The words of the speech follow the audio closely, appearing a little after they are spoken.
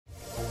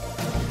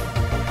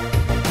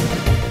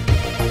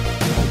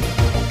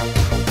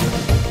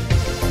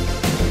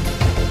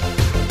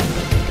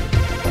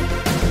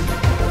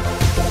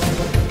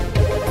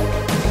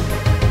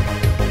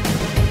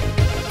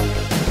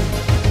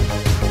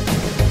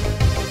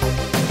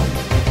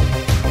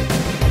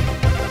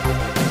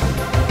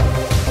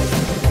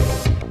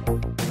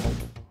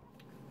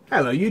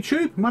Hello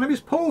YouTube, my name is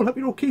Paul, hope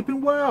you're all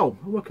keeping well.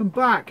 Welcome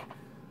back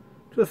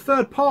to the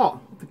third part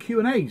of the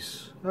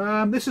Q&As.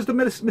 This is the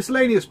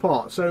miscellaneous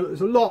part, so there's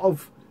a lot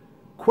of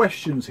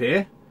questions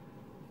here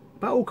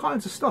about all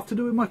kinds of stuff to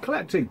do with my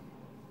collecting.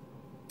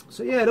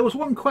 So yeah, there was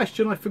one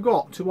question I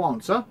forgot to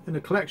answer in the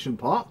collection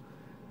part,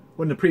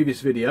 or in the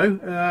previous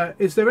video.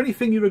 Is there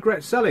anything you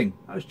regret selling?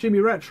 That was Jimmy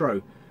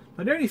Retro.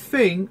 And the only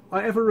thing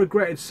I ever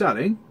regretted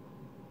selling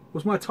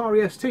was my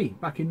Atari ST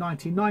back in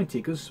 1990,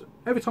 because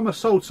every time I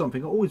sold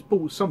something I always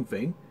bought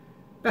something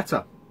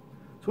better.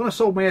 So when I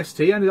sold my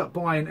ST I ended up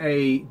buying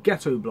a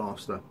Ghetto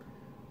Blaster,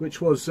 which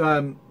was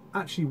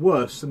actually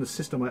worse than the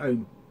system I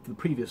owned for the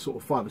previous sort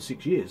of 5 or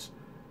 6 years.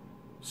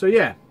 So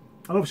yeah,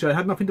 and obviously I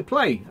had nothing to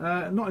play,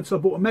 not until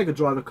I bought a Mega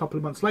Drive a couple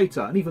of months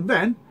later, and even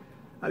then,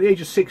 at the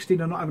age of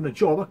 16 and not having a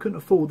job, I couldn't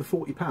afford the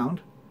 £40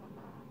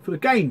 for the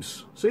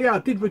games. So yeah, I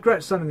did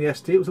regret selling the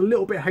ST. It was a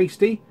little bit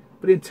hasty,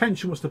 but the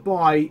intention was to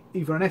buy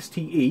either an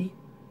STE,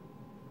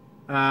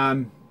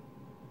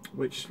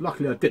 which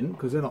luckily I didn't,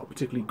 because they're not a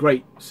particularly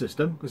great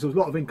system, because there was a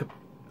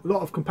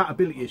lot of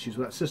compatibility issues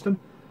with that system.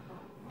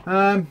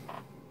 Yeah,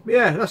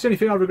 that's the only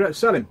thing I regret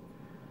selling.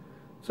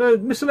 So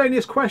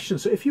miscellaneous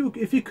questions. So if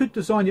you could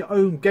design your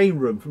own game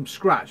room from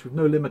scratch with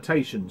no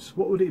limitations,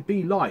 what would it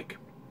be like?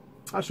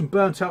 That's from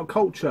Burnt Out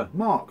Culture.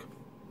 Mark.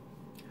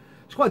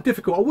 It's quite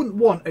difficult. I wouldn't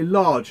want a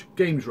large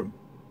games room.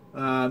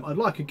 I'd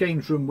like a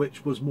games room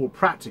which was more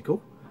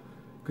practical,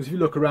 because if you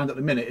look around at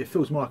the minute it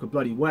feels more like a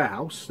bloody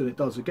warehouse than it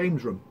does a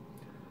games room.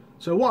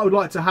 So what I would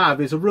like to have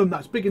is a room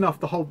that's big enough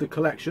to hold the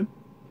collection,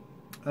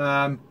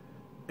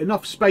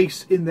 enough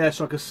space in there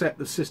so I can set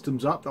the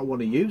systems up that I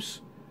want to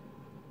use,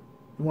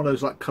 and one of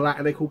those like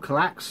they call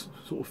collacs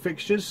sort of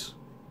fixtures,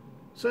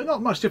 so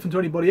not much different to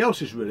anybody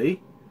else's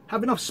really.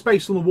 Have enough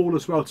space on the wall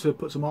as well to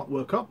put some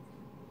artwork up.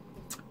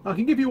 I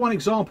can give you one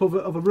example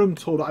of a room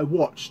tour that I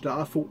watched that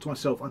I thought to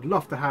myself, I'd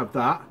love to have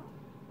that.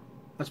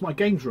 That's my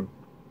games room.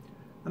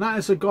 And that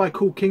is a guy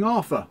called King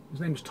Arthur. His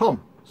name's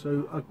Tom.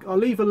 So I'll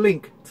leave a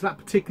link to that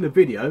particular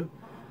video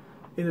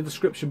in the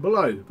description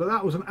below. But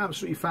that was an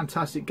absolutely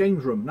fantastic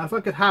games room. Now if I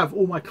could have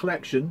all my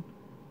collection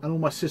and all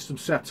my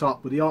systems set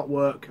up with the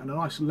artwork and a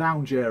nice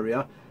lounge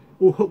area,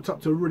 all hooked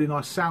up to a really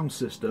nice sound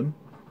system,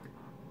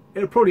 it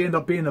would probably end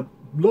up being a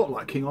lot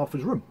like King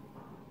Arthur's room.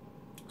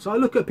 So I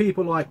look at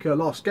people like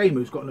Last Gamer,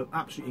 who's got an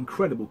absolutely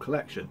incredible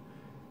collection.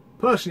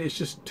 Personally, it's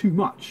just too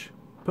much,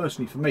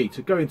 personally for me,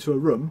 to go into a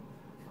room.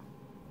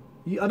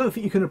 I don't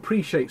think you can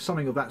appreciate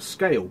something of that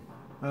scale.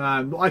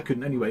 I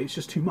couldn't anyway, it's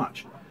just too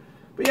much.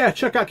 But yeah,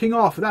 check out King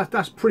Arthur.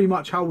 That's pretty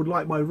much how I would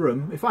like my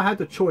room. If I had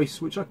the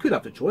choice, which I could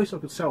have the choice, I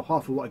could sell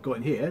half of what I got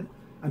in here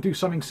and do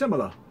something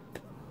similar.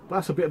 But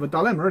that's a bit of a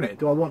dilemma, isn't it?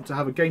 Do I want to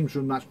have a games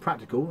room that's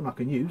practical and I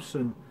can use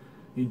and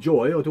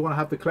enjoy, or do I want to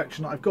have the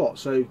collection that I've got?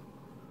 So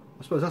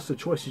I suppose that's the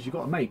choices you've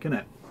got to make, isn't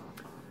it?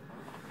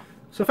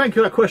 So thank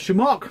you for that question,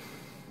 Mark.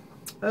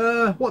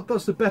 What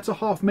does the better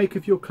half make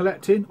of your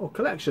collecting or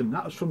collection?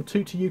 That was from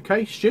Tutor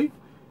UK, Stu,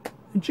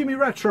 and Jimmy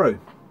Retro.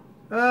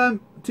 To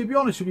be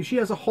honest with you, she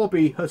has a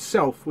hobby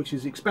herself which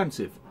is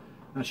expensive,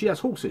 and she has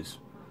horses.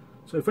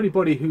 So for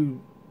anybody who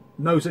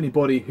knows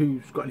anybody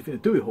who's got anything to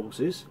do with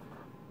horses,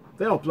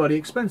 they are bloody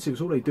expensive,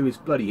 because all they do is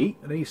bloody eat,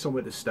 and they need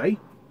somewhere to stay,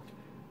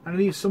 and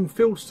they need some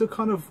fields to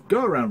kind of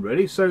go around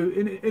really. So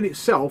in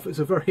itself it's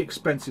a very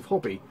expensive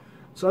hobby.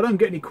 So I don't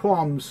get any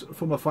qualms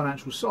from a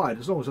financial side,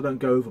 as long as I don't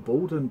go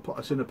overboard and put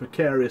us in a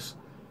precarious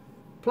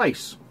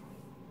place.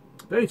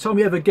 The only time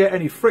we ever get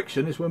any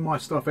friction is when my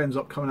stuff ends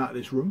up coming out of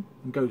this room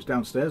and goes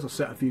downstairs. I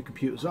set a few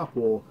computers up,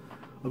 or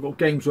I've got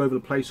games all over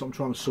the place that I'm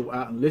trying to sort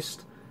out and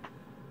list.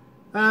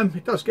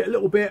 It does get a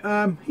little bit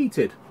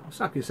heated.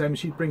 Exactly the same as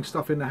she'd bring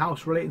stuff in the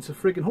house relating to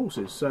frigging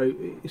horses. So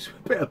it's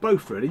a bit of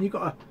both really. You've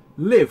got to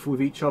live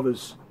with each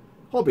other's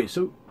hobbies.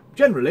 So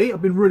generally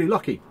I've been really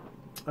lucky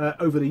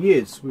over the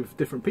years with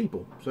different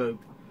people. So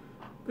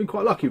been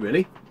quite lucky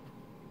really.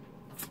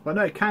 But I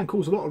know it can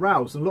cause a lot of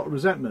rows and a lot of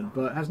resentment,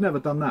 but it has never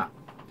done that.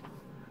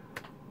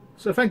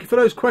 So thank you for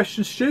those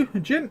questions, Stu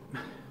and Jim.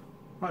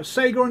 Right,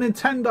 Sega or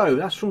Nintendo?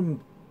 That's from...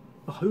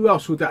 who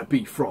else would that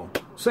be from?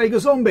 Sega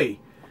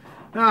Zombie.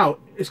 Now,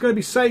 it's going to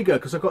be Sega,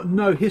 because I've got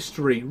no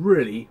history,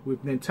 really,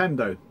 with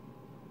Nintendo.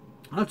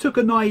 And I took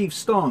a naive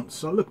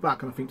stance. I look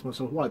back and I think to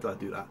myself, why did I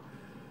do that?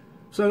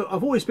 So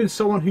I've always been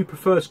someone who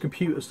prefers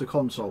computers to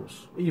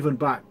consoles. Even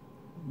back,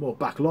 well,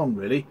 back along,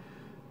 really.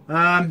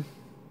 And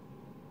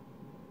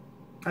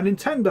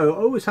Nintendo, I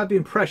always had the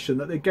impression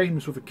that their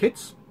games were for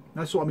kids.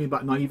 That's what I mean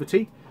by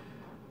naivety.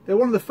 They're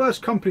one of the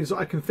first companies that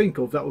I can think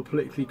of that were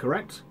politically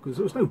correct, because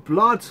there was no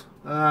blood.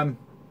 A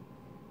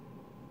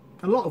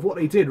lot of what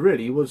they did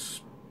really was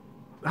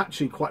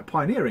actually quite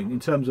pioneering in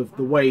terms of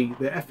the way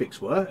their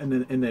ethics were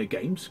in their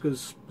games,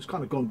 because it's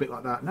kind of gone a bit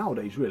like that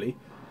nowadays really.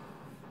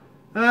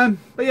 But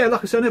yeah,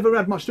 like I said, I never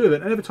had much to do with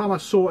it, and every time I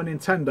saw a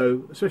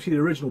Nintendo, especially the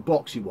original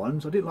boxy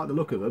ones, I didn't like the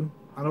look of them,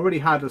 and I already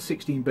had a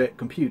 16-bit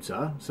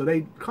computer, so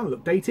they kind of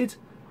looked dated.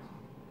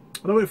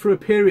 And I went through a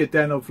period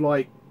then of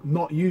like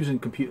not using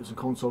computers and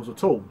consoles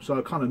at all, so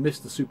I kind of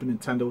missed the Super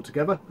Nintendo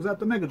altogether, because I had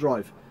the Mega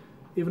Drive.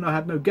 even though I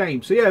had no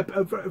game. So yeah,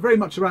 very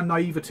much around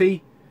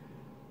naivety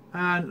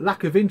and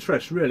lack of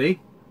interest,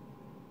 really,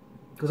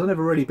 because I've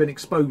never really been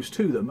exposed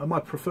to them, and my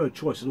preferred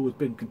choice has always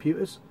been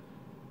computers.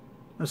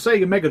 And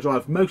Sega Mega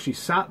Drive mostly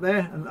sat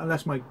there,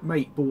 unless my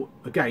mate bought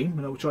a game,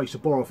 which I used to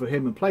borrow for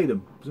him and play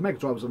them. Because the Mega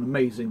Drive was an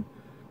amazing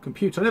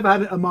computer. I never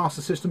had a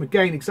Master System.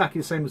 Again, exactly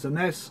the same as the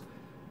NES.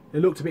 It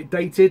looked a bit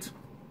dated.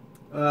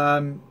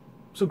 Don't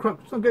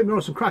get me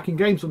wrong, some cracking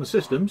games on the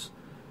systems.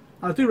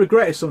 I do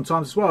regret it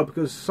sometimes as well,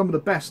 because some of the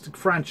best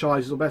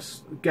franchises or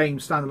best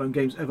games, standalone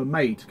games ever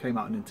made came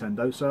out on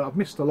Nintendo, so I've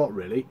missed a lot,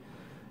 really.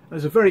 And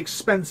it's a very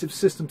expensive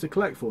system to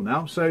collect for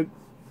now, so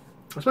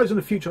I suppose in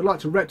the future I'd like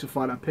to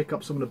rectify that and pick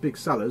up some of the big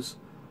sellers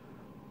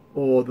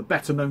or the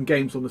better known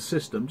games on the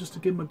system just to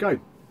give them a go.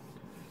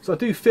 So I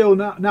do feel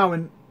now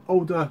in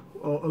older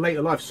or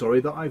later life,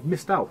 sorry, that I've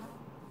missed out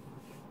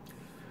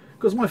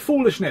because of my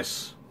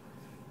foolishness.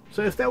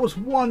 So if there was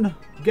one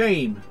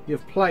game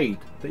you've played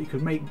that you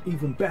could make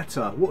even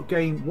better, what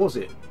game was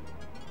it?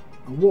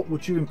 And what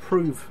would you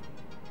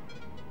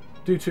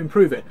do to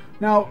improve it?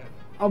 Now,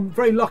 I'm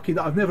very lucky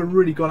that I've never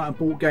really gone out and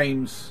bought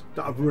games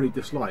that I've really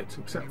disliked,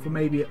 except for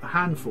maybe a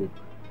handful.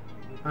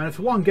 And if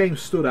one game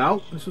stood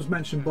out, this was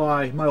mentioned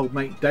by my old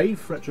mate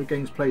Dave, Retro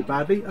Games Played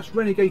Badly, that's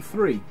Renegade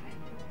 3.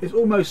 It's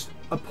almost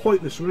a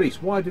pointless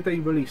release. Why did they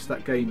release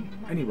that game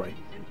anyway?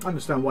 I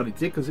understand why they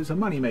did, because it's a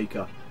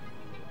moneymaker.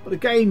 But the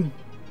game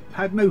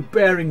had no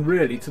bearing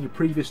really to the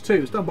previous two.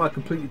 It was done by a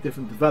completely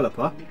different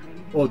developer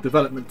or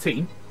development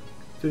team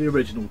to the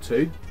original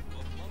two.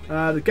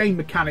 The game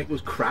mechanic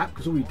was crap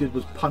because all you did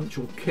was punch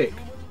or kick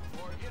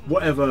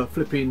whatever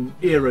flipping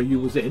era you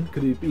was in.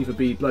 Could either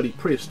be bloody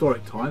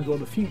prehistoric times or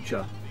the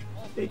future.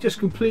 It just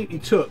completely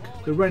took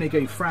the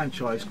Renegade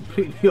franchise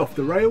completely off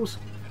the rails.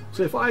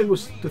 So if I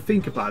was to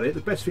think about it,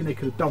 the best thing they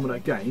could have done with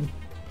that game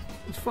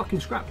is fucking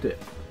scrapped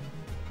it.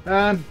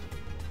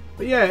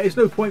 But yeah, it's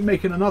no point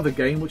making another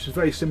game which is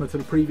very similar to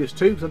the previous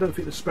two, because I don't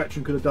think the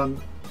Spectrum could have done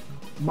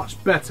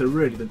much better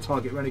really than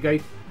Target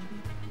Renegade.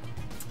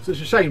 So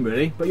it's a shame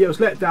really, but yeah, it was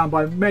let down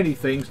by many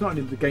things, not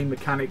only the game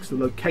mechanics, the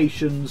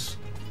locations,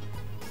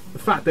 the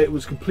fact that it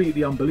was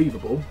completely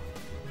unbelievable.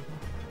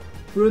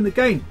 Ruined the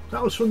game.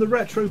 That was from the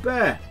Retro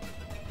Bear.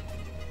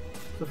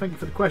 So thank you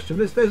for the question.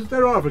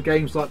 There are other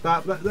games like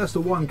that, but that's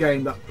the one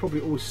game that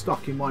probably always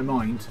stuck in my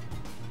mind.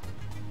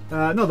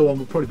 Another one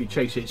would probably be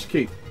Chase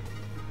HQ.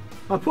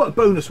 I put a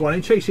bonus one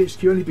in Chase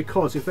HQ only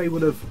because if they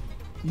would have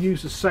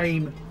used the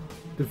same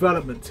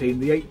development team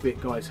the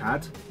 8-bit guys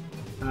had,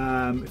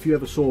 if you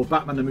ever saw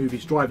Batman the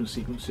Movie's driving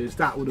sequences,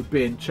 that would have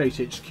been Chase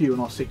HQ on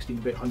our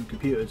 16-bit home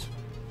computers.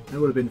 And it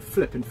would have been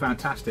flipping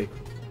fantastic.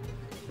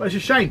 But it's a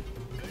shame.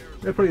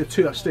 They're probably the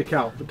two that stick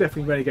out, but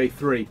definitely Renegade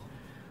 3.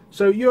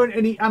 So you're in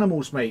any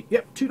animals, mate?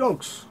 Yep, 2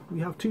 dogs. We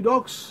have 2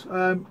 dogs.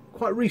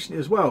 Quite recently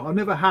as well. I've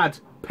never had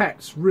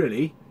pets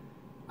really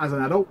as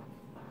an adult.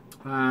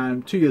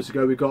 2 years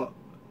ago we got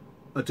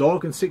a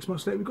dog, and 6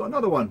 months later we got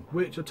another one,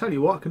 which I tell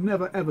you what, I can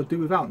never ever do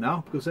without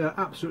now, because they're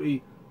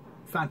absolutely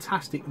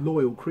fantastic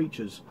loyal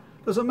creatures.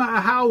 Doesn't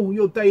matter how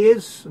your day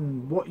is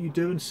and what you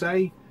do and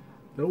say,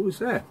 they're always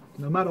there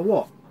no matter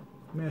what.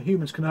 I mean,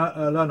 humans can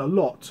learn a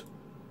lot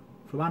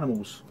from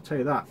animals, I'll tell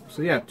you that.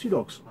 So yeah, 2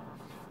 dogs.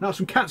 Now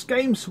some cats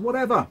games,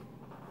 whatever.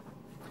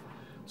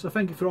 So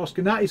thank you for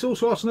asking that. He's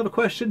also asked another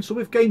question. So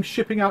with games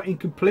shipping out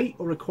incomplete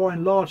or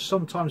requiring large,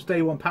 sometimes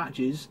day one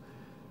patches,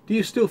 do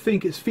you still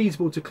think it's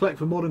feasible to collect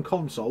for modern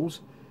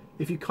consoles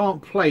if you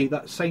can't play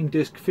that same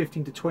disc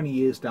 15 to 20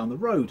 years down the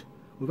road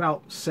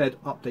without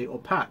said update or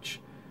patch?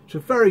 It's a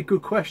very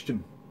good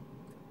question.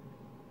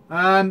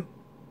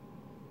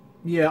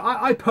 Yeah,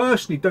 I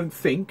personally don't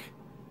think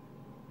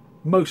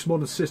most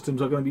modern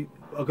systems are going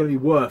to be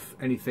worth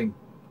anything.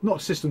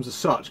 Not systems as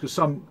such, because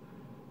some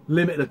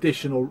limited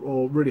edition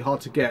or really hard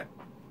to get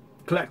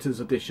collector's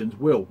editions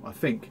will, I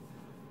think,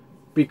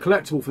 be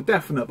collectible for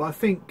definite. But I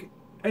think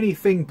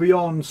anything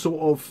beyond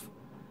sort of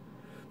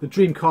the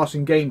Dreamcast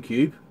and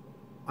GameCube,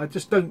 I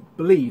just don't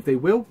believe they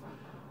will,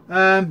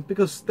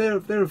 because they're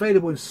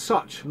available in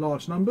such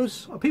large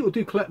numbers. People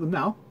do collect them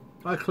now.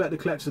 I collect the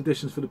collector's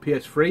editions for the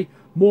PS3,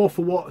 more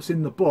for what's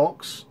in the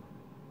box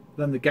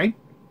than the game.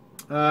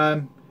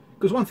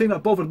 Because one thing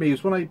that bothered me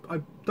is when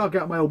I dug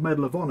out my old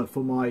Medal of Honor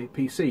for my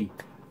PC,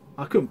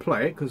 I couldn't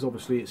play it because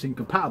obviously it's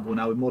incompatible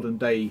now with modern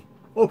day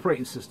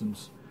operating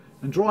systems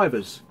and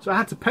drivers. So I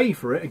had to pay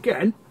for it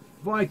again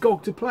via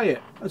GOG to play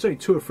it. That's only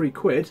 2 or 3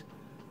 quid.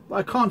 But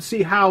I can't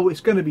see how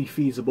it's going to be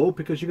feasible,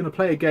 because you're going to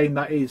play a game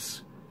that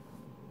is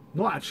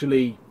not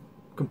actually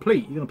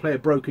complete. You're going to play a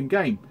broken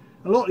game.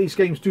 A lot of these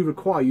games do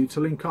require you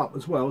to link up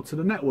as well to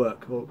the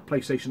network, or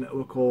PlayStation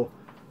Network, or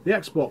the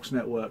Xbox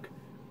Network.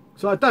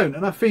 So I don't,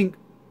 and I think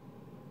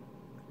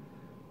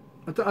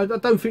I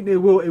don't think it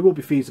will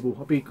be feasible.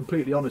 I'll be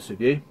completely honest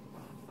with you.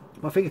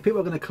 But I think if people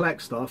are going to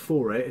collect stuff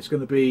for it, it's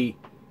going to be,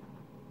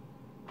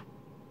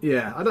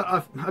 yeah, I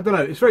don't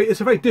know.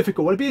 It's a very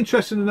difficult one. It'd be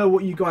interesting to know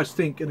what you guys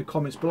think in the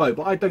comments below.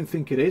 But I don't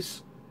think it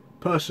is,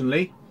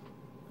 personally.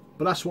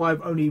 But that's why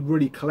I've only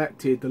really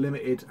collected the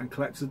limited and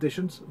collector's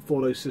editions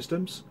for those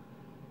systems.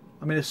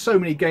 I mean, there's so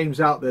many games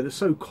out there. They're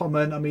so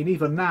common. I mean,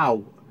 even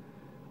now,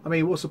 I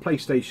mean, what's the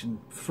PlayStation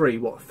 3?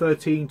 What,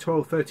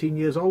 12, 13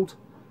 years old?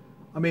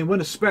 I mean, when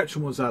the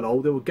Spectrum was that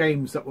old, there were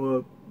games that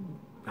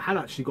had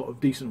actually got a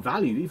decent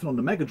value, even on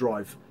the Mega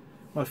Drive,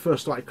 when I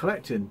first started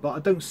collecting. But I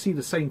don't see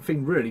the same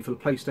thing really for the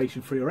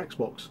PlayStation 3 or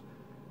Xbox.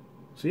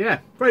 So yeah,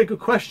 very good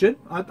question.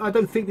 I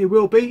don't think they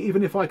will be.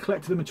 Even if I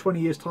collected them in 20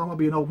 years' time, I'll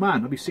be an old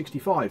man. I'll be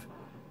 65.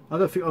 I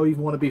don't think I'll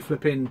even want to be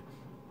flipping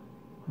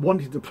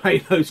wanting to play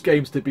those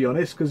games, to be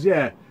honest, because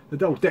yeah,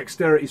 the old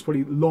dexterity is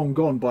probably long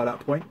gone by that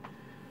point.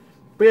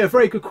 But yeah,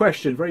 very good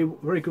question,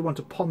 very good one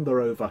to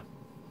ponder over.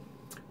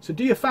 So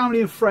do your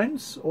family and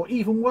friends or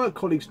even work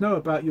colleagues know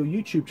about your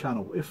YouTube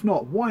channel? If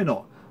not, why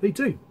not? They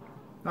do.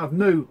 I have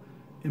no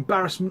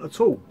embarrassment at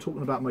all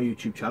talking about my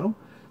YouTube channel.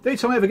 The only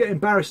time I ever get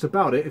embarrassed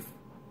about it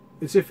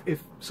is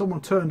if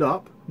someone turned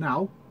up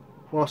now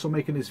whilst I'm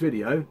making this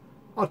video,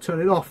 I'd turn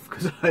it off,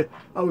 because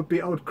I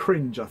would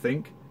cringe, I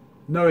think,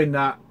 knowing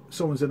that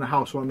someone's in the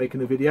house while I'm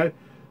making a video.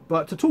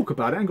 But to talk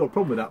about it, I ain't got a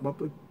problem with that.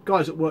 But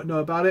guys at work know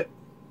about it,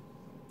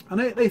 and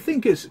they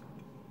think it's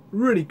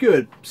really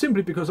good,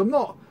 simply because I'm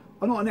not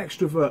an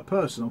extrovert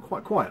person. I'm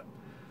quite quiet.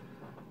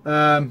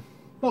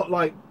 Not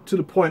like to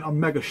the point I'm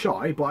mega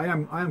shy, but I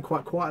am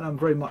quite quiet, and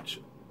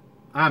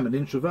I am an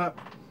introvert,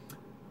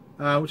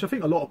 which I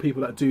think a lot of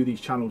people that do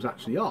these channels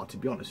actually are, to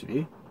be honest with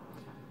you.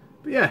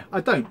 But yeah, I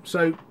don't.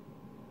 So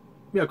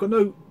yeah, I've got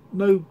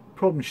no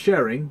problem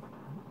sharing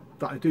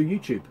that I do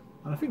YouTube.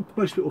 And I think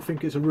most people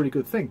think it's a really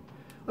good thing.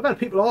 I've had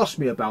people ask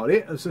me about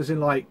it, as in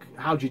like,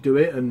 how do you do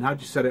it, and how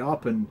do you set it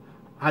up, and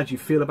how do you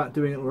feel about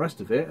doing it, and the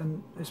rest of it,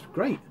 and it's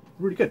great,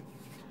 really good.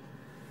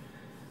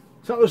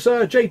 So that was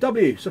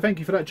JW, so thank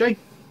you for that, Jay.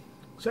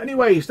 So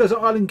anyways, Desert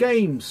Island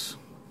Games.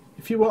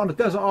 If you were on a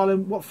desert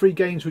island, what 3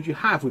 games would you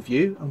have with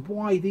you, and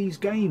why these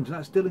games? And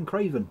that's Dylan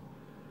Craven.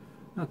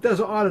 Now,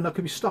 Desert Island, I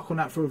could be stuck on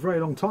that for a very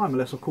long time,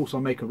 unless of course I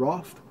make a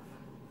raft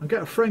and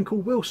get a friend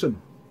called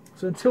Wilson.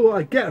 So until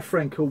I get a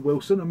friend called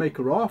Wilson and make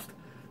a raft,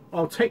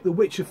 I'll take The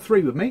Witcher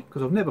 3 with me,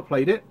 because I've never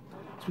played it.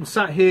 It's been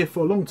sat here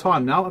for a long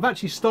time now. I've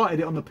actually started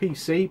it on the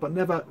PC, but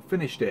never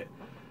finished it.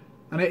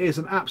 And it is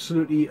an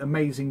absolutely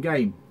amazing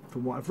game,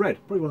 from what I've read.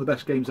 Probably one of the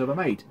best games ever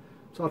made.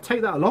 So I'll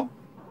take that along.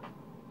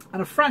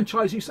 And a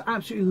franchise I used to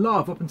absolutely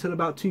love up until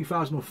about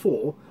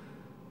 2004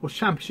 was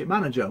Championship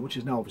Manager, which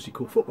is now obviously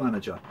called Football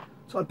Manager.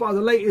 So I'd buy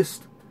the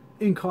latest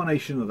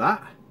incarnation of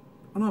that,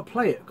 and I'd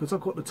play it, because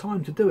I've got the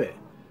time to do it.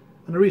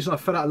 And the reason I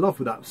fell out of love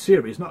with that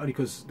series, not only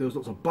because there was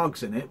lots of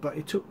bugs in it, but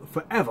it took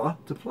forever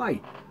to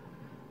play.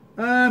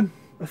 A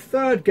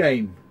third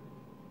game.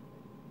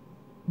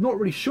 Not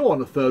really sure on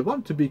the third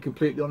one, to be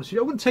completely honest with you.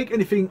 I wouldn't take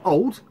anything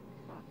old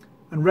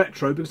and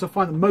retro, because I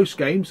find that most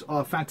games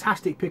are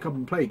fantastic pick up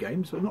and play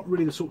games, but not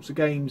really the sorts of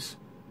games.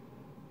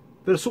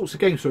 They're the sorts of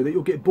games, sorry, that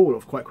you'll get bored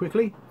of quite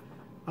quickly.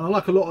 And I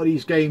like a lot of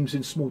these games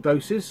in small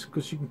doses,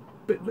 because you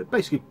can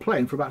basically play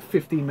them for about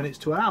 15 minutes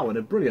to an hour, and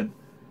they're brilliant.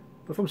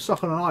 But if I'm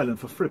stuck on an island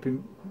for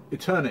flipping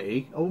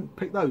eternity, I won't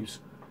pick those.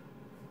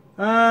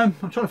 I'm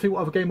trying to think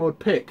what other game I would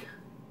pick.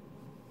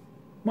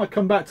 Might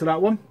come back to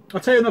that one.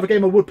 I'll tell you another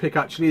game I would pick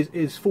actually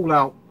is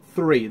Fallout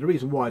 3. The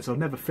reason why is I've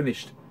never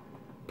finished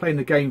playing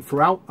the game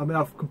throughout. I mean,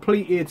 I've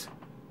completed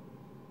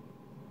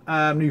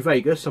New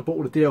Vegas. I bought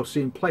all the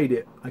DLC and played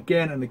it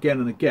again and again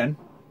and again.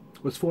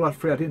 With Fallout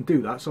 3 I didn't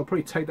do that, so I'll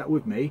probably take that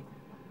with me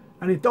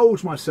and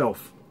indulge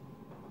myself.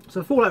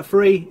 So Fallout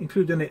 3,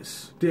 including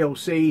its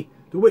DLC,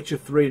 The Witcher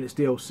 3 and its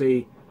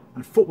DLC,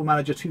 and Football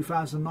Manager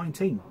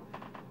 2019.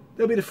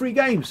 They'll be the 3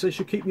 games, so they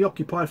should keep me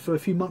occupied for a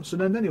few months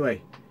and then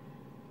anyway.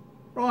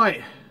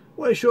 Right,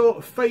 what is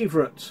your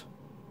favourite,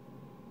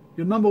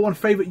 your #1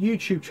 favourite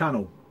YouTube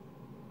channel?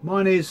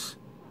 Mine is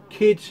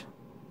Kid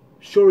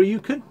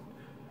Shoryuken.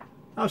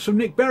 That's from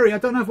Nick Berry. I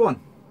don't have one.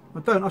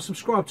 I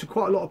subscribe to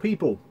quite a lot of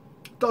people.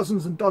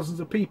 Dozens and dozens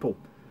of people.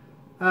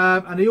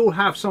 And they all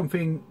have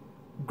something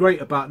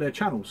great about their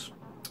channels.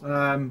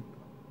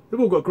 They've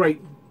all got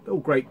they're all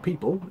great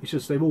people. It's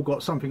just they've all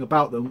got something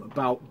about them,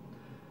 about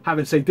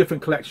having, say,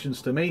 different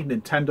collections to me.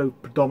 Nintendo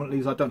predominantly,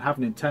 as I don't have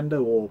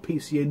Nintendo, or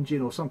PC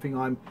Engine, or something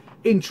I'm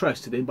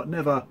interested in but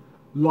never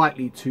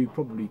likely to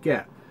probably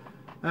get.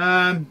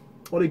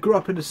 Or they grew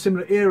up in a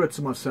similar era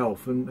to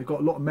myself and they've got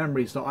a lot of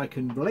memories that I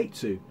can relate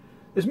to.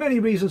 There's many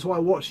reasons why I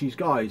watch these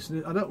guys.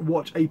 I don't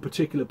watch a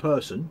particular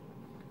person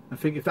and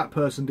think if that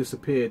person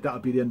disappeared that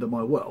would be the end of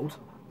my world.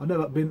 I've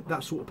never been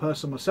that sort of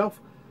person myself.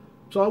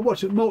 So I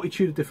watch a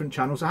multitude of different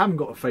channels. I haven't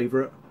got a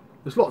favourite.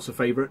 There's lots of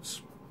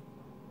favourites.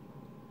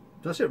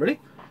 That's it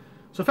really.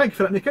 So thank you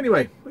for that, Nick,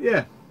 anyway. But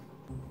yeah,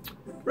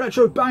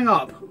 retro bang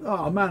up.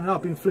 Oh man,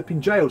 I've been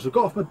flipping jails. I've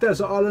got off my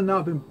desert island, now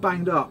I've been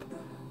banged up.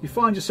 You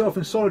find yourself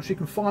in solitary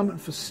confinement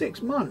for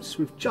 6 months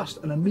with just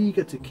an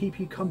Amiga to keep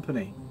you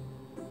company.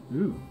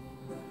 Ooh.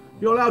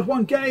 You're allowed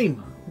 1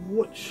 game.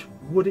 Which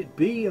would it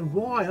be and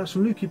why? That's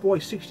from Lukey Boy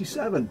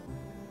 67.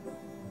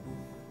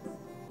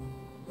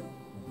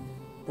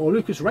 Or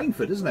Lucas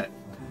Rainford, isn't it?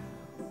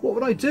 What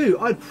would I do?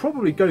 I'd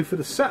probably go for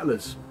The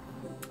Settlers.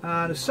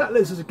 The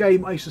Settlers is a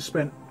game I used to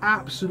spend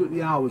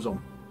absolutely hours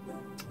on.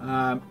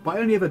 but I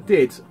only ever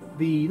did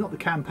the, not the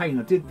campaign,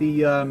 I did the,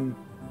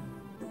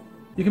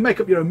 you can make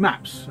up your own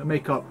maps and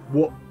make up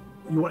what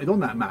you wanted on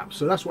that map.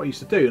 So that's what I used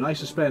to do, and I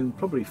used to spend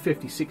probably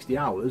 50-60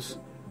 hours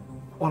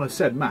on a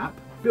said map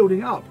building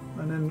it up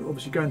and then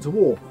obviously going to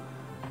war.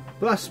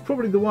 But that's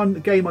probably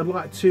the game I'd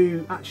like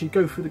to actually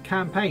go through the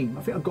campaign.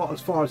 I think I got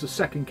as far as the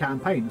second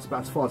campaign. That's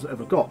about as far as I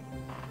ever got.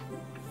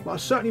 But I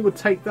certainly would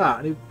take that,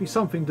 and it would be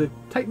something to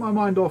take my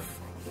mind off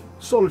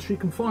solitary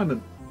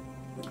confinement.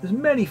 There's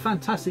many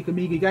fantastic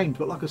Amiga games,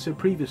 but like I said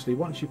previously,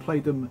 once you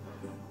played them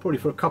probably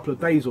for a couple of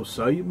days or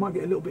so, you might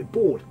get a little bit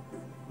bored.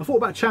 I thought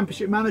about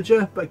Championship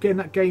Manager, but again,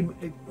 that game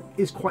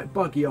is quite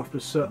buggy after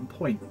a certain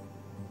point.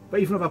 But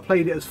even if I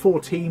played it as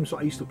 4 teams,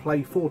 what I used to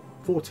play, four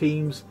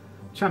teams,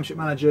 Championship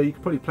Manager, you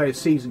could probably play a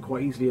season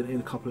quite easily in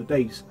a couple of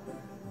days.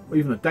 Or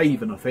even a day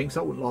even, I think, so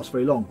that wouldn't last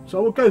very long. So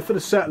I would go for the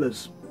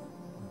Settlers.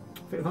 I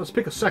think if I was to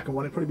pick a second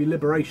one, it'd probably be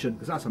Liberation,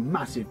 because that's a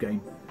massive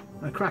game.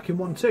 And a cracking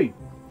one too.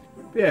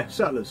 But yeah,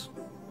 Settlers.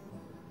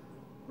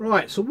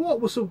 Right, so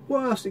what was the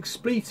worst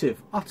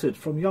expletive uttered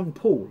from young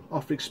Paul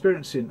after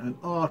experiencing an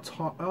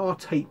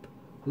R-tape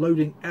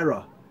loading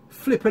error?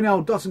 Flippin'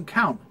 hell doesn't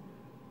count.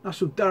 That's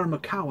from Darren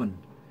McCowan.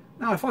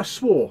 Now, if I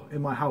swore in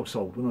my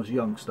household when I was a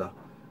youngster,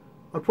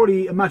 I'd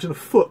probably imagine a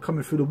foot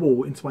coming through the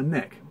wall into my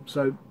neck.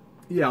 So,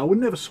 yeah, I would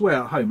never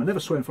swear at home. I never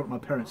swear in front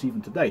of my parents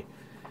even today.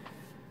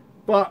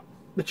 But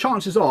the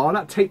chances are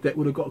that tape deck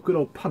would have got a good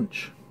old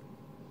punch.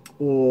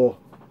 Or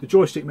the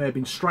joystick may have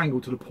been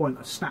strangled to the point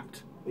I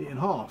snapped it in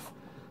half.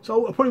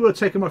 So I probably would have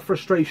taken my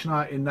frustration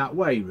out in that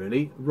way,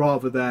 really,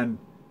 rather than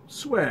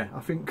swear.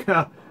 I think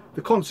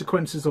the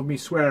consequences of me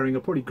swearing are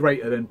probably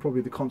greater than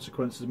probably the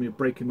consequences of me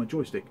breaking my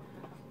joystick.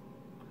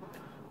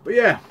 But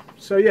yeah,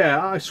 so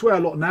yeah, I swear a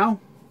lot now.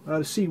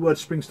 The C word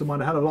springs to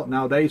mind. I had a lot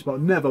nowadays, but I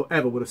never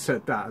ever would have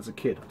said that as a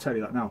kid. I'll tell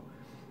you that now.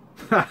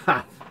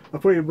 I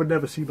probably would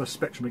never see my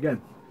Spectrum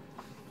again.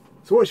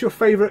 So what's your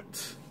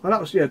favourite? Oh, that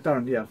was, yeah,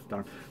 Darren. Yeah,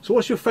 Darren. So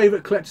what's your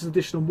favourite collector's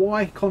edition and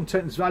why?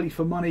 Content is value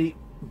for money.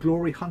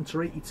 Glory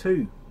Hunter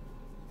 82.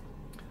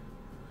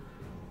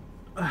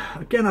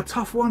 Again, a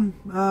tough one.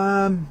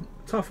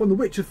 Tough one. The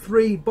Witcher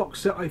 3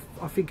 box set I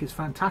think is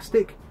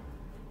fantastic.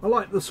 I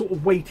like the sort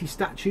of weighty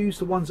statues,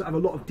 the ones that have a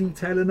lot of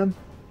detail in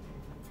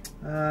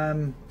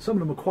them. Some of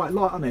them are quite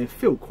light, aren't they? They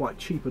feel quite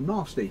cheap and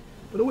nasty.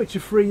 But The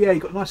Witcher 3, yeah,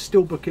 you've got a nice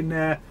steelbook in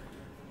there.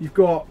 You've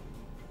got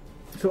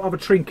some other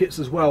trinkets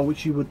as well,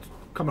 which you would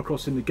come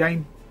across in the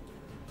game.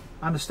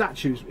 And the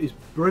statue is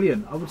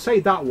brilliant. I would say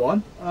that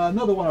one.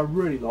 Another one I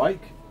really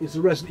like is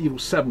the Resident Evil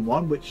 7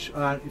 one, which,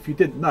 if you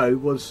didn't know,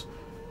 was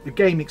a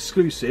game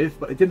exclusive,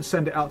 but they didn't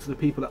send it out to the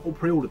people that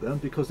pre-ordered them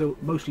because they were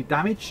mostly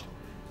damaged.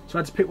 So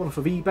I had to pick one off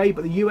of eBay,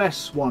 but the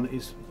US one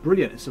is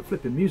brilliant. It's a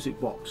flipping music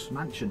box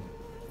mansion.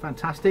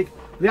 Fantastic.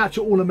 The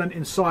actual ornament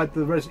inside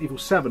the Resident Evil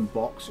 7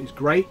 box is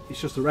great.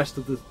 It's just the rest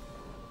of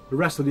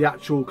the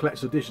actual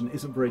collector's edition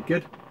isn't very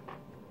good.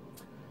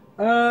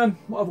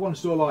 What other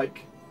ones do I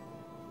like?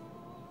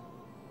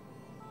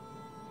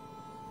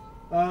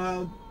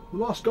 The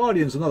Last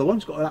Guardian's another one.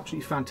 It's got an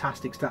absolutely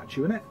fantastic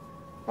statue in it.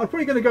 I'm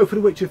probably going to go for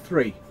The Witcher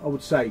 3, I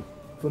would say,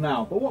 for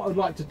now. But what I'd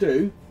like to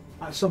do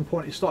at some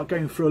point is start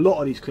going through a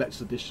lot of these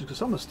collector's editions, because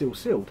some are still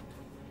sealed.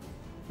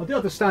 I do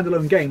have the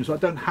standalone games, but I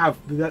don't have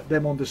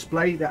them on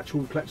display, the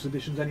actual collector's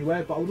editions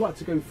anywhere, but I would like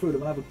to go through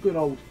them and have a good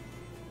old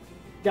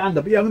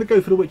gander. But yeah, I'm going to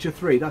go for The Witcher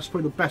 3. That's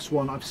probably the best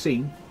one I've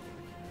seen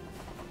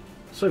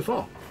so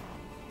far.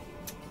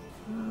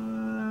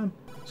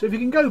 So if you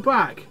can go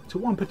back to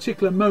one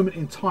particular moment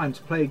in time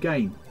to play a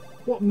game,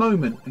 what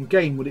moment and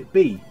game would it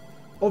be?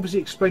 Obviously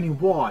explaining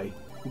why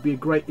would be a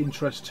great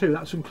interest too.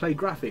 That's from Clay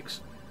Graphics.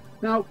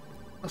 Now,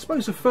 I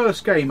suppose the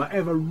first game I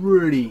ever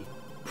really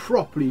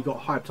properly got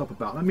hyped up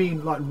about, I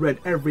mean, like read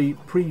every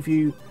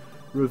preview,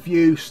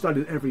 review,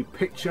 studied every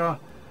picture,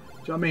 do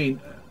you know what I mean,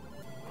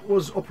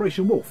 was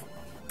Operation Wolf.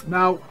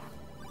 Now,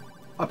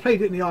 I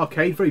played it in the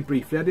arcade very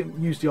briefly. I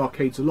didn't use the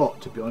arcades a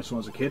lot, to be honest, when I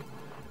was a kid.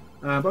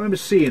 But I remember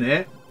seeing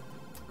it,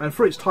 and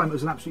for its time it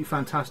was an absolutely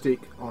fantastic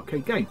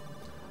arcade game.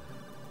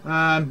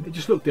 It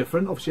just looked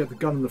different. Obviously, you had the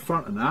gun in the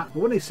front and that.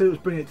 But when they said it was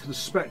bringing it to the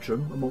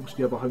Spectrum amongst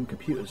the other home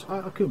computers,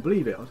 I couldn't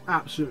believe it. I was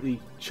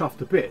absolutely chuffed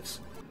to bits.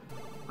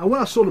 And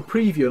when I saw the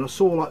preview and I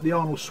saw like the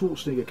Arnold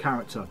Schwarzenegger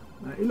character,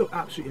 it looked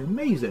absolutely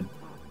amazing.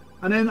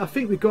 And then I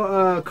think we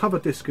got a cover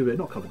disc of it.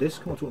 Not cover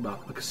disc, what am I talking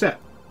about? A cassette.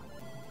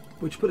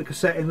 Which put the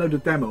cassette in,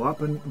 loaded the demo up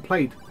and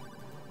played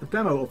the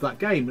demo of that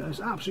game. And it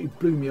absolutely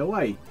blew me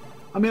away.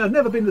 I mean, I've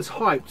never been this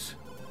hyped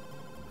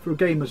for a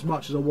game as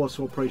much as I was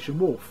for Operation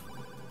Wolf.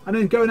 And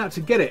then going out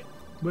to get it,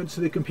 went to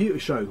the computer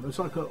show. It was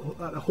like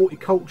a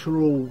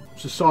horticultural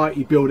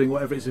society building,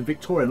 whatever it is in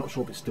Victoria. I'm not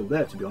sure if it's still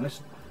there, to be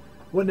honest.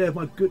 Went there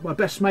with my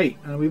best mate,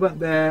 and we went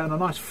there on a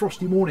nice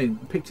frosty morning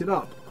and picked it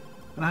up.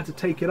 And I had to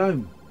take it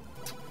home.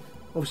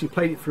 Obviously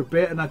played it for a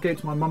bit, and I gave it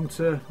to my mum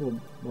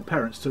or my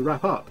parents to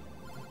wrap up.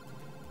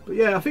 But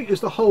yeah, I think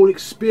it's the whole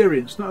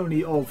experience, not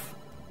only of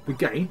the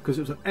game, because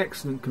it was an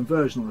excellent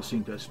conversion on the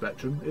Sinclair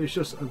Spectrum. It was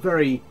just a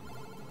very...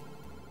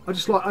 I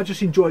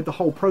just enjoyed the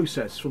whole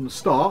process from the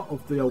start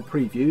of the old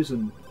previews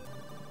and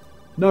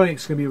knowing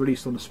it's going to be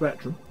released on the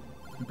Spectrum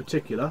in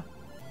particular,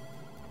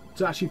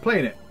 to actually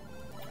playing it.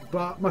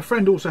 But my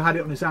friend also had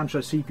it on his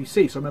Amstrad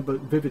CPC, so I remember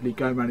vividly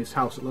going around his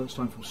house at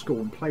lunchtime from school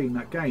and playing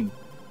that game.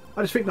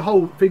 I just think the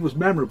whole thing was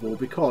memorable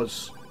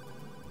because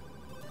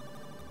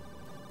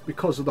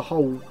of the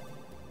whole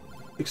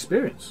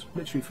experience,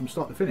 literally from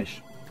start to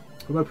finish.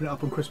 I'm opening it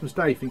up on Christmas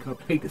Day thinking I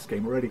played this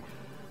game already.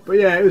 But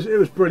yeah, it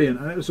was brilliant,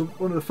 and it was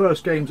one of the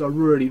first games I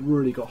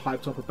really got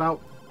hyped up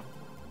about.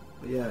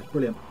 But yeah, it's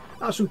brilliant.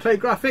 That's from Clay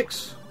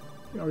Graphics.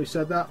 I already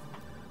said that.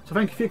 So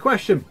thank you for your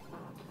question.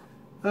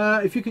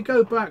 If you could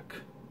go back,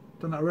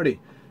 done that already.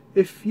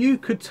 If you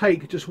could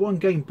take just one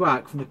game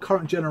back from the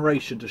current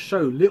generation to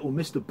show little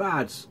Mr.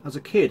 Bads as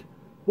a kid,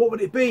 what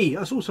would it be?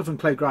 That's also from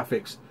Clay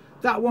Graphics.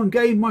 That one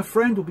game, my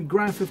friend, would be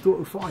Grand Theft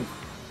Auto 5.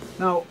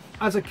 Now,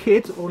 as a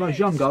kid, or when I was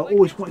younger, I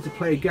always wanted to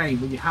play a game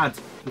when you had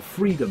the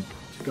freedom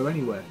to go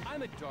anywhere.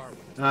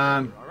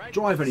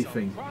 Drive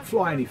anything,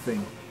 fly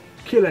anything,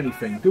 kill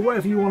anything, do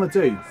whatever you want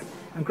to do.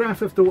 And Grand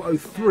Theft Auto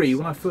 3,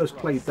 when I first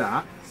played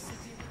that,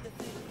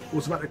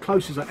 was about the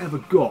closest I ever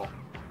got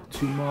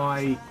to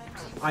my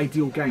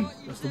ideal game.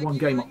 That's the one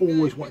game I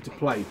always wanted to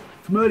play.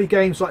 From early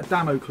games like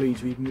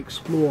Damocles, where you can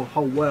explore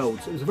whole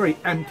worlds, it was a very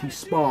empty,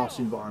 sparse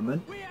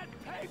environment.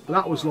 But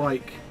that was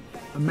like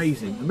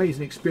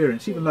amazing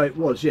experience, even though it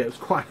was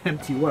quite an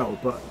empty world,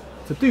 but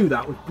to do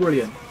that was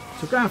brilliant.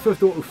 So Grand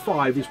Theft Auto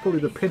 5 is probably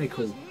the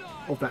pinnacle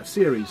of that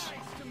series,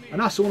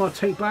 and that's the one I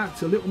take back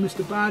to Little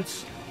Mr.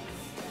 Bads,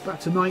 back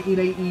to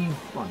 1980,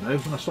 I don't know,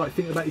 when I started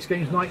thinking about these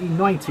games,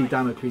 1990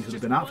 Damocles would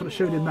have been out. If I'd have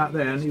showed him that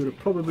then, he would have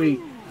probably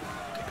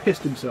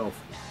pissed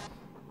himself.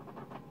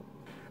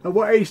 At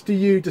what age do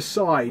you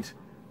decide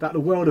that the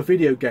world of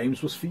video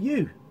games was for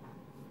you?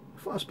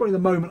 I thought that's probably the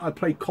moment I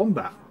played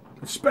Combat.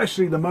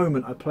 Especially the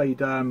moment I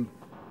played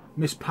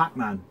Miss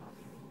Pac-Man.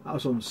 That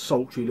was on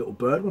Sultry Little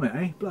Bird, wasn't it,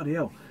 eh? Bloody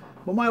hell.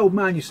 Well, my old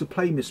man used to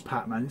play Miss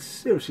Pac-Man,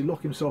 seriously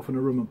lock himself in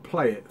a room and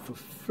play it for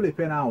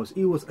flipping hours.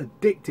 He was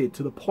addicted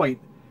to the point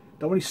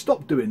that when he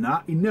stopped doing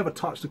that, he never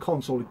touched the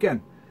console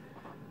again.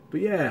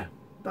 But yeah,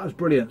 that was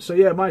brilliant. So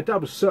yeah, my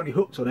dad was certainly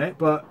hooked on it,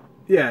 but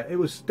yeah, it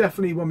was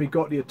definitely when we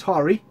got the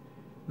Atari,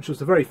 which was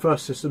the very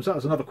first system. So that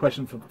was another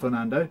question from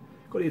Fernando.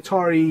 Got the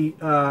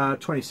Atari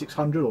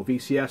 2600 or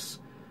VCS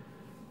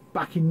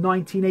back in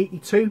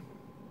 1982.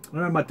 I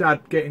remember my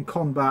dad getting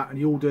Combat, and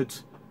he ordered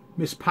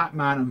Miss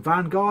Pac-Man and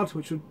Vanguard,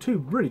 which were two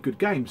really good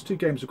games. Two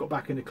games I've got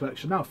back in the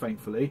collection now,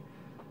 thankfully.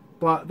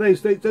 But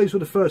those were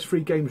the first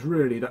three games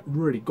that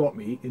really got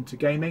me into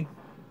gaming.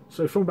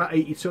 So from about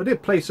 82, I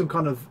did play some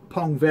kind of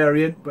Pong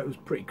variant, but it was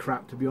pretty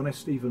crap, to be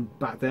honest, even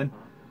back then.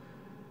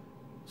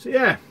 So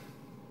yeah,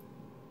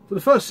 so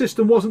the first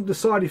system wasn't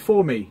decided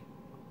for me.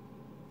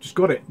 Just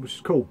got it, which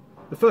is cool.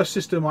 The first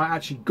system I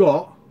actually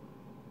got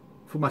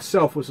for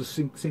myself was a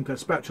Sinclair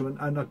Spectrum,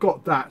 and I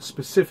got that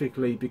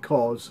specifically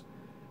because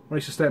when I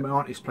used to stay at my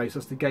auntie's place,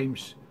 that's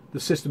the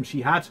system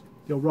she had,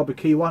 the old rubber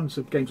key one.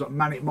 So games like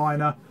Manic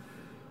Miner,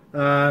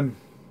 I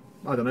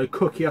don't know,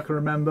 Cookie I can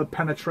remember,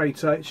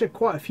 Penetrator. It had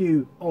quite a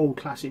few old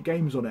classic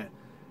games on it,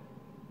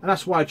 and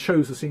that's why I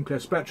chose the Sinclair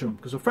Spectrum,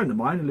 because a friend of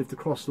mine who lived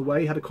across the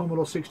way had a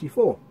Commodore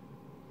 64.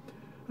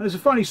 And there's a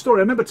funny story.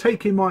 I remember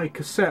taking my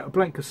cassette, a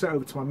blank cassette,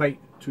 over to my mate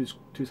to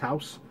his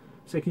house.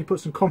 So can you put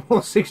some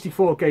Commodore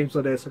 64 games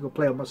on there so I could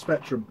play on my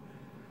Spectrum?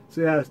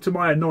 So yeah, to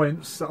my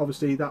annoyance,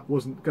 obviously that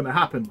wasn't going to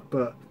happen.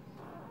 But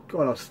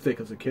God, I was thick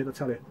as a kid, I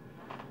tell you.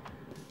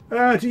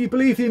 Do you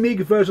believe the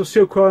Amiga version of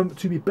Silkworm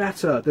to be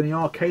better than the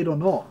arcade or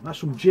not? That's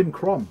from Jim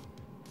Crom.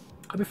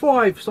 And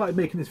before I started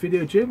making this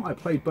video, Jim, I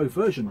played both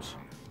versions.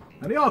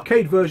 And the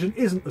arcade version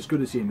isn't as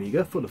good as the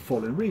Amiga for the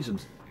following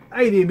reasons.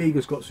 A, the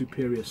Amiga's got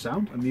superior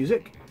sound and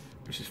music,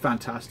 which is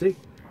fantastic.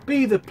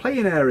 B, the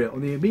playing area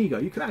on the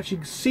Amiga, you can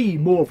actually see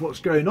more of what's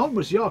going on,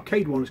 whereas the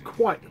arcade one is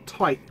quite a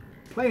tight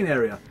playing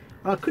area.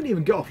 And I couldn't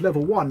even get off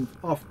level 1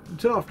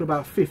 until after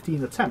about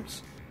 15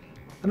 attempts.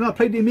 And then I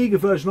played the Amiga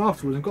version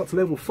afterwards and got to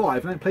level 5,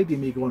 and I hadn't played the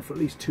Amiga one for at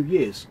least 2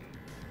 years.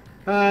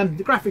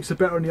 The graphics are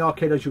better on the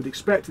arcade, as you would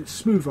expect. It's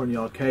smoother on the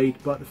arcade,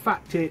 but the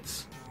fact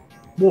it's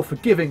more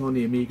forgiving on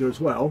the Amiga as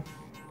well,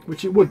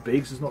 which it would be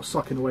because it's not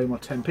sucking away my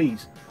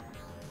 10p's,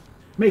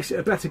 makes it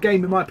a better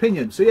game in my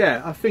opinion. So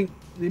yeah, I think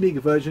the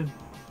Amiga version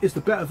is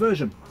the better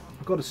version,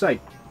 I've got to say.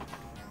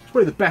 It's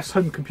probably the best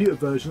home computer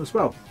version as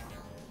well.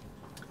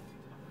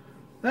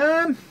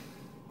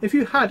 If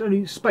you had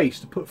only space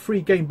to put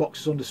 3 game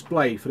boxes on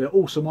display for their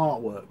awesome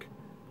artwork,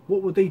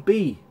 what would they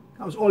be?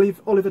 That was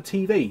Oliver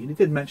TV, and he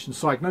did mention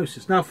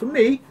Psygnosis. Now for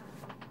me,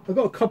 I've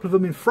got a couple of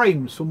them in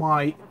frames for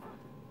my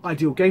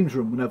ideal games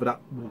room whenever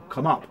that will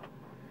come up.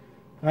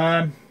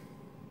 And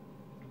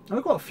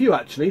I've got a few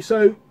actually.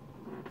 So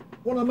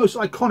one of the most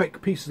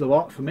iconic pieces of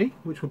art for me,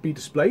 which would be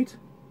displayed,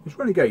 was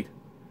Renegade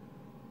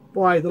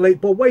by the late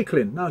Bob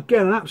Wakelin. Now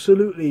again, an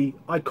absolutely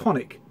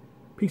iconic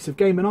piece of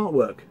gaming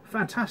artwork.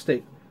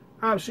 Fantastic.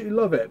 Absolutely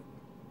love it.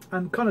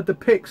 And kind of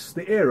depicts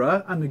the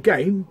era and the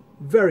game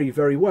very,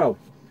 very well.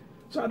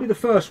 So that'll be the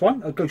first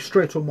one. I'll go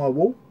straight on my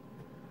wall.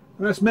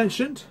 And as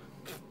mentioned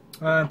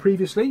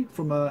previously,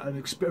 from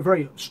a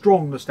very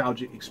strong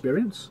nostalgic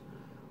experience,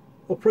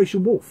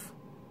 Operation Wolf.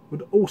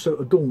 would also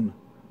adorn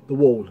the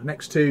wall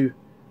next to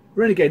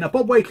Renegade. Now,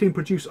 Bob Wakeling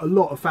produced a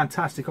lot of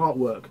fantastic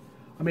artwork.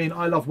 I mean,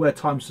 I love Where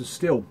Time Stood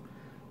Still.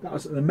 That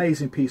was an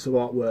amazing piece of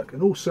artwork.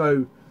 And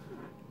also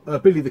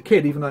Billy the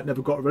Kid, even though it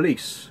never got a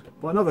release.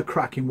 But another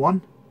cracking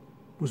one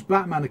was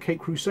Batman the Cape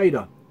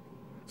Crusader.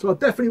 So I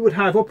definitely would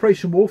have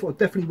Operation Wolf, I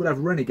definitely would have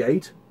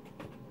Renegade,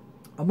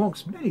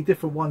 amongst many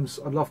different ones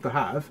I'd love to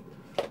have.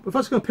 But if I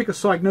was going to pick a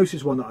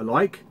Psygnosis one that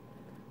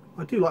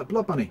I do like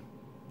Blood Money.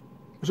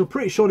 Because I'm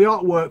pretty sure the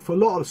artwork for a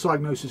lot of the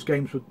Psygnosis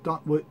games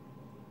were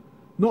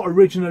not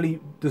originally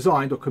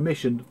designed or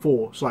commissioned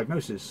for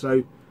Psygnosis.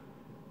 So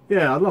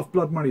yeah, I love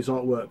Blood Money's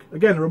artwork.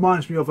 Again, it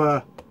reminds me of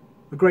a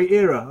great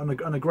era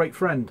and a great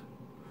friend.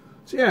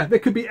 So yeah, there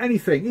could be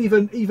anything.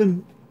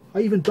 I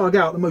even dug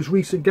out the most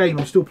recent game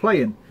I'm still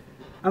playing,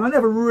 and I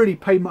never really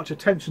paid much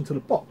attention to the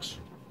box.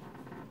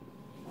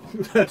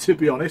 To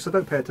be honest, I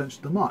don't pay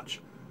attention to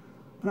much.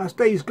 And that's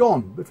Days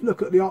Gone. If you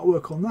look at the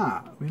artwork on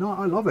that, I mean,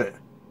 I love it.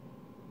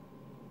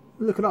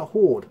 Look at that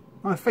horde.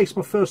 I faced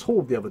my first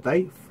horde the other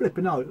day.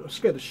 Flipping out, it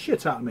scared the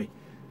shit out of me.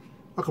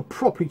 Like it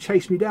properly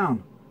chased me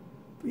down.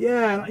 But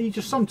yeah,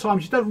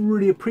 sometimes you don't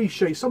really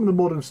appreciate. Some of the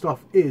modern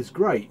stuff is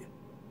great,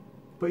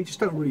 but you just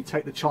don't really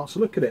take the chance to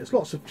look at it. There's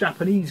lots of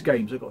Japanese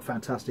games that got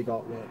fantastic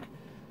artwork.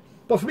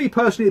 But for me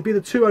personally, it'd be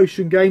the two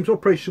Ocean games,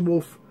 Operation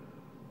Wolf,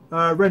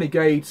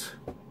 Renegade,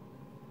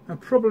 and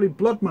probably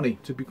Blood Money,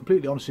 to be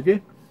completely honest with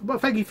you. But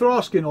thank you for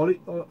asking, Oliver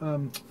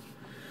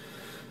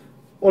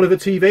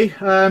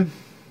TV.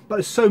 But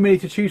there's so many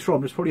to choose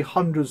from. There's probably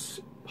hundreds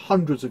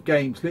of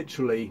games,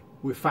 literally,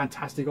 with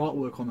fantastic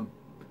artwork on them.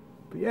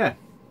 But yeah.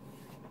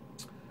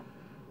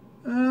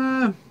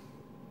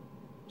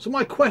 So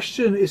my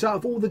question is, out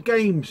of all the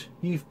games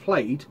you've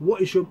played,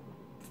 what is your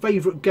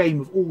favourite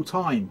game of all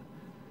time?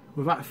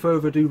 Without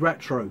further ado,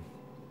 retro.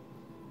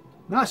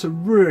 Now, that's a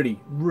really,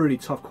 really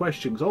tough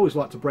question, because I always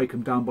like to break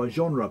them down by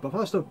genre. But if I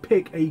was to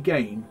pick a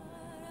game,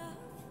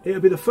 it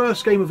would be the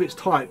first game of its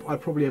type I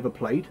probably ever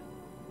played.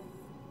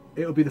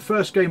 It would be the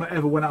first game I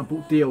ever went out and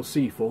bought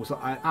DLC for, because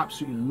I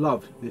absolutely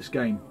loved this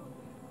game.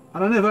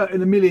 And I never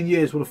in a million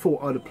years would have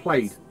thought I'd have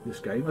played this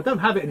game. I don't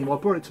have it anymore.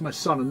 I brought it to my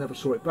son and never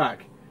saw it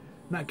back.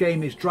 And that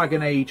game is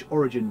Dragon Age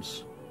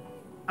Origins.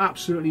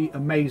 Absolutely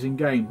amazing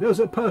game. There was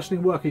a person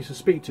in work I used to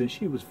speak to, and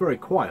she was very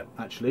quiet,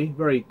 actually.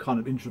 Very kind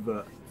of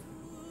introvert.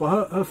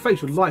 But her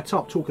face would light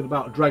up talking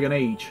about Dragon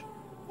Age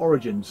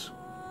Origins.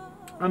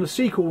 And the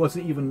sequel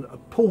wasn't even a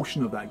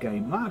portion of that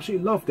game. And I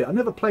absolutely loved it. I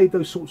never played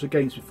those sorts of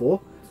games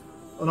before.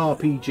 An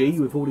RPG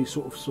with all these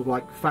sort of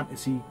like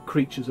fantasy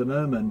creatures in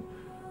them and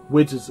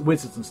wizards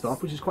and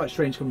stuff, which is quite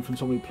strange coming from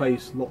someone who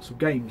plays lots of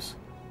games.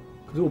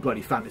 Because they're all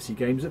bloody fantasy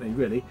games, aren't they,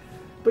 really?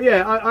 But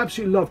yeah, I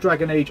absolutely love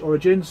Dragon Age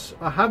Origins.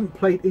 I haven't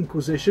played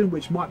Inquisition,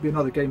 which might be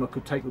another game I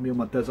could take with me on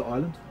my desert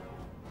island.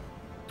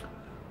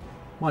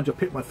 Mind you, I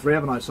picked my 3,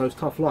 haven't I? So it's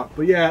tough luck.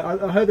 But yeah,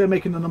 I heard they're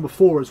making the number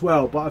 4 as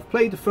well. But I've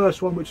played the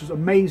first one, which was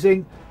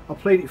amazing. I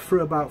played it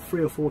through about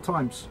 3 or 4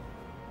 times.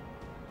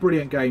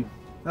 Brilliant game.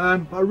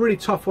 A really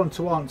tough one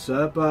to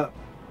answer, but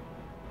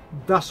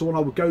that's the one I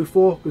would go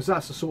for, because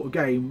that's the sort of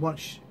game,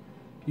 once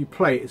you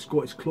play it, it's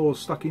got its claws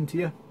stuck into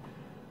you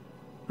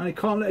and you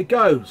can't let it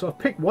go. So I've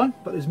picked one,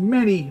 but there's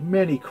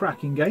many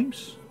cracking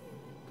games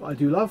that I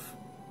do love.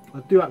 I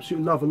do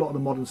absolutely love a lot of the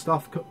modern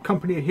stuff.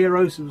 Company of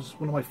Heroes was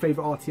one of my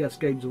favourite RTS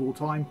games of all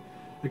time.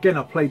 Again,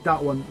 I played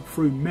that one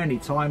through many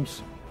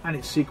times, and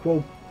its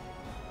sequel.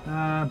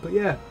 But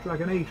yeah,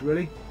 Dragon Age,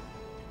 really.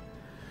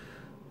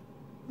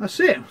 That's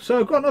it. So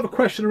I've got another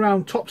question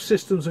around top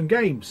systems and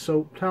games.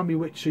 So tell me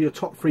which are your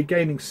top 3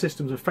 gaming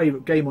systems and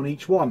favourite game on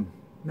each one.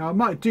 Now I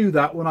might do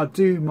that when I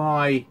do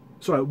my...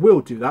 Sorry, I will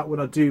do that when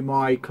I do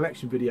my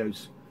collection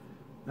videos.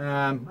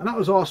 And that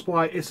was asked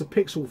by It's a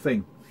Pixel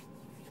Thing.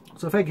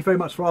 So thank you very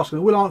much for asking.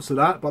 I will answer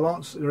that, but I'll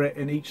answer it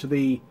in each of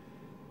the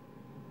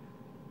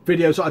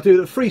videos that I do.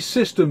 The 3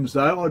 systems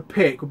though I'd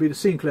pick would be the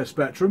Sinclair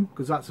Spectrum,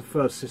 because that's the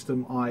first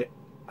system I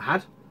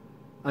had,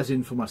 as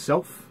in for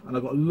myself, and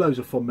I've got loads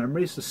of fond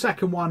memories. The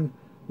second one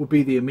would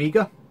be the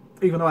Amiga.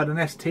 Even though I had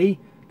an ST,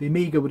 the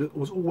Amiga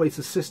was always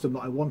the system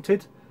that I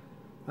wanted,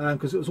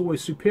 because it was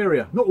always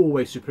superior. Not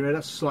always superior,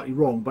 that's slightly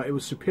wrong, but it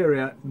was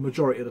superior the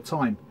majority of the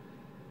time.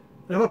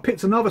 And if I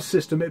picked another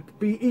system, it would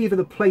be either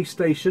the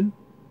PlayStation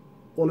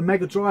or the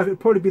Mega Drive. It would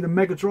probably be the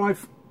Mega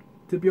Drive,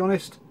 to be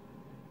honest.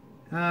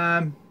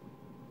 I've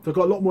got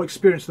a lot more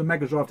experience with the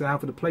Mega Drive than I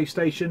have with the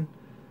PlayStation.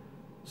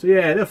 So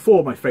yeah, they're 4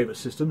 of my favourite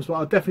systems, but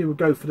I definitely would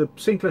go for the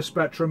Sinclair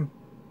Spectrum,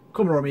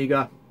 Commodore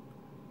Amiga,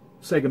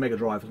 Sega Mega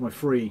Drive as my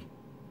 3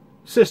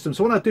 systems.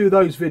 So when I do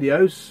those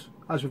videos,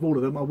 as with all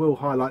of them, I will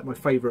highlight my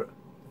favourite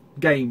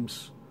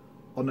games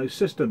on those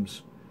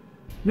systems.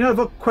 The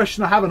other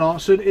question I haven't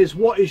answered is,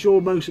 what is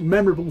your most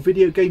memorable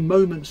video game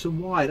moments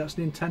and why? That's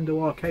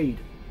Nintendo Arcade.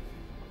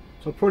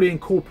 So I'll probably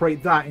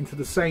incorporate that into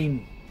the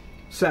same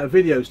set of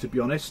videos, to be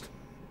honest.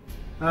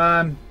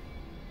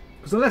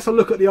 Because unless I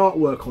look at the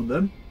artwork on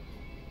them,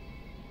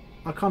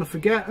 I kind of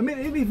forget. I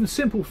mean, even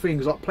simple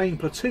things like playing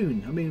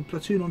Platoon. I mean,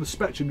 Platoon on the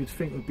Spectrum you'd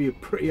think would be a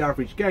pretty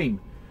average game.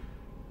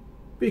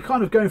 But you're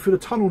kind of going through the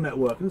tunnel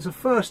network, and it's the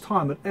first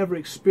time I've ever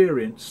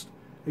experienced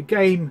a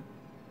game.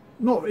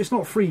 It's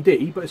not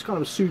 3D, but it's kind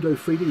of a pseudo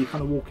 3D. You're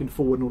kind of walking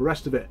forward and all the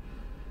rest of it.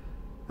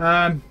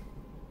 And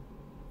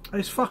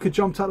this fucker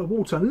jumped out of the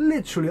water, and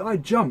literally I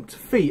jumped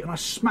feet and I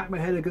smacked my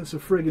head against a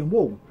frigging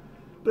wall.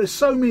 But there's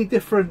so many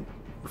different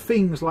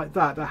things like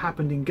that that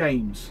happened in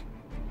games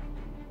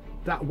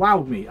that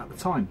wowed me at the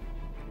time.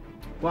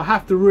 But I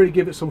have to really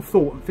give it some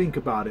thought and think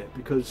about it,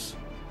 because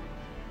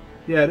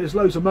yeah, there's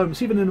loads of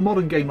moments, even in a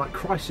modern game like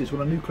Crisis,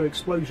 when a nuclear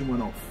explosion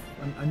went off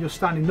and you're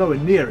standing nowhere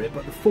near it,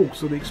 but the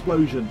force of the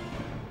explosion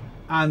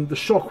and the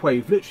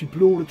shockwave literally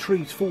blew all the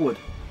trees forward.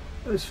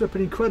 It's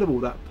flipping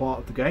incredible, that part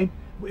of the game.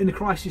 In the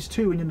Crisis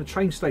 2, when you're in the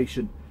train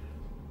station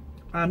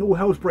and all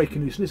hell's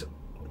breaking loose, and there's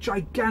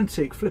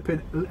gigantic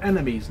flipping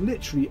enemies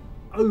literally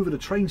over the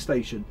train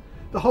station.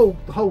 The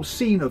whole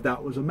scene of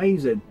that was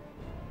amazing.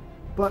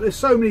 But there's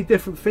so many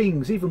different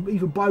things, even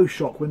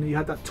Bioshock, when you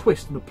had that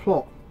twist in the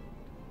plot.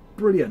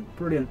 Brilliant,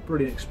 brilliant,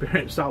 brilliant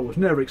experience that was.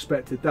 Never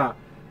expected that.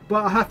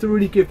 But I have to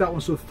really give that one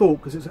some thought,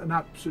 because it's an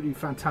absolutely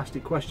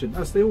fantastic question,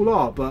 as they all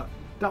are, but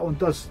that one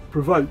does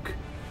provoke.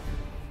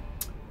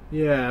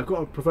 Yeah, I've got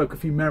to provoke a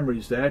few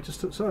memories there,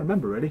 just so I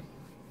remember, really.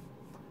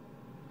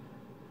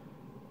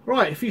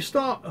 Right, if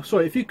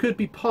you could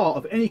be part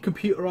of any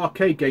computer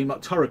arcade game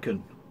like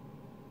Turrican,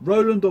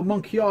 Roland or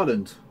Monkey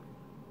Island,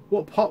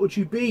 what part would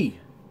you be?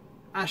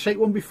 Ash ate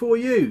one before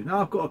you.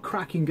 Now I've got a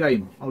cracking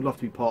game I would love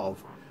to be part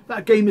of.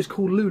 That game is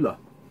called Lula.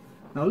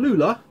 Now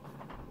Lula,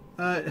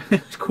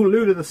 it's called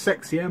Lula the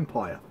Sexy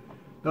Empire.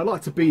 Now I'd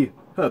like to be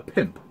her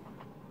pimp.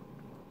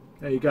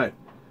 There you go.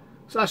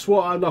 So that's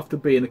what I'd love to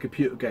be in a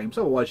computer game.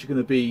 So otherwise you're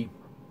going to be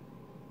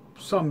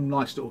some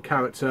nice little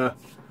character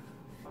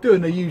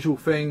doing the usual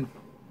thing.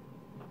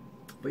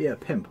 But yeah,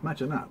 pimp,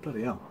 imagine that,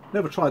 bloody hell.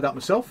 Never tried that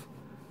myself.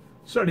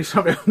 Certainly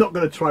something I'm not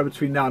going to try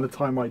between now and the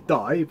time I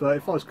die, but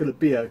if I was going to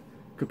be a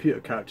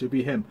computer character, it'd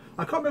be him.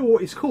 I can't remember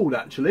what he's called,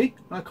 actually.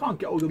 I can't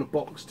get hold of the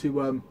box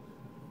to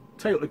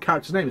tell you what the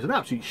character's name is. It's an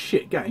absolute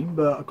shit game,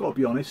 but I've got to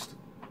be honest.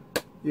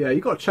 Yeah,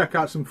 you've got to check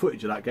out some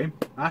footage of that game.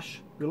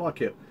 Ash, you'll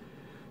like it.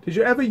 Did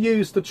you ever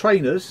use the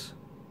trainers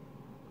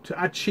to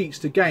add cheats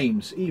to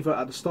games, either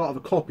at the start of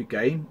a copy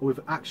game or with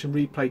action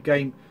replay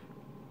game,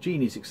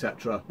 genies,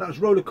 etc.? That was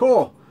Roller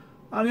Core.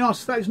 And the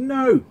answer to that is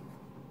no.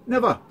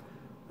 Never.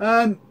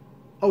 I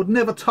would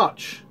never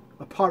touch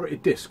a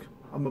pirated disc.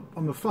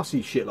 I'm a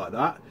fussy shit like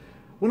that.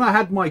 When I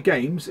had my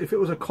games, if it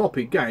was a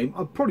copied game,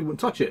 I probably wouldn't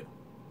touch it.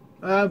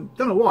 Don't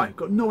know why.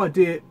 Got no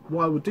idea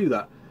why I would do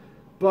that.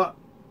 But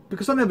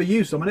because I never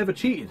used them, I never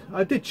cheated.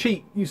 I did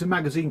cheat using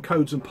magazine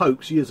codes and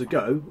pokes years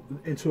ago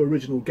into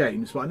original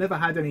games, but I never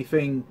had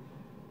anything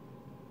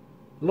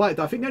like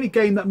that. I think the only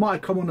game that might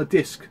have come on a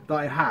disc that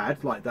I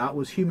had like that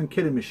was Human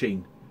Killing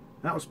Machine.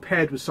 That was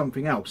paired with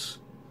something else.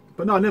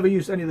 But no, I never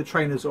used any of the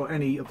trainers or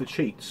any of the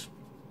cheats.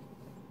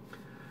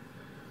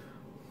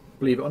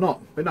 Believe it or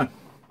not, but no.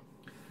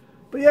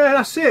 But yeah,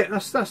 that's it.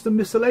 That's the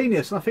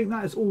miscellaneous. And I think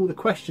that is all the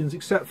questions,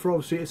 except for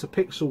obviously it's a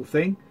pixel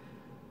thing.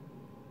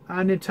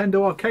 And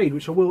Nintendo Arcade,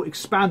 which I will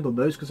expand on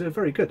those because they're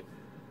very good.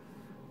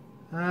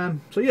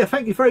 So yeah,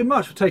 thank you very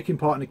much for taking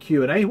part in the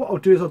Q&A. What I'll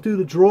do is I'll do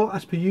the draw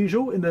as per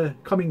usual in the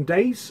coming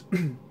days.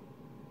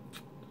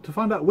 To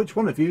find out which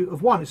one of you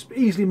have won. It's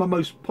easily my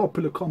most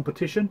popular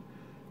competition.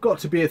 Got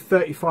to be a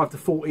 35 to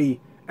 40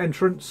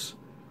 entrance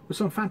with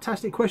some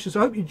fantastic questions.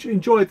 I hope you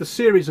enjoyed the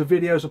series of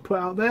videos I put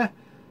out there.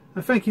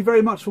 And thank you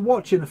very much for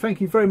watching, and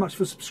thank you very much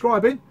for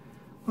subscribing.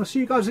 I'll see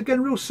you guys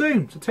again real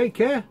soon. So take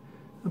care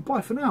and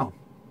bye for now.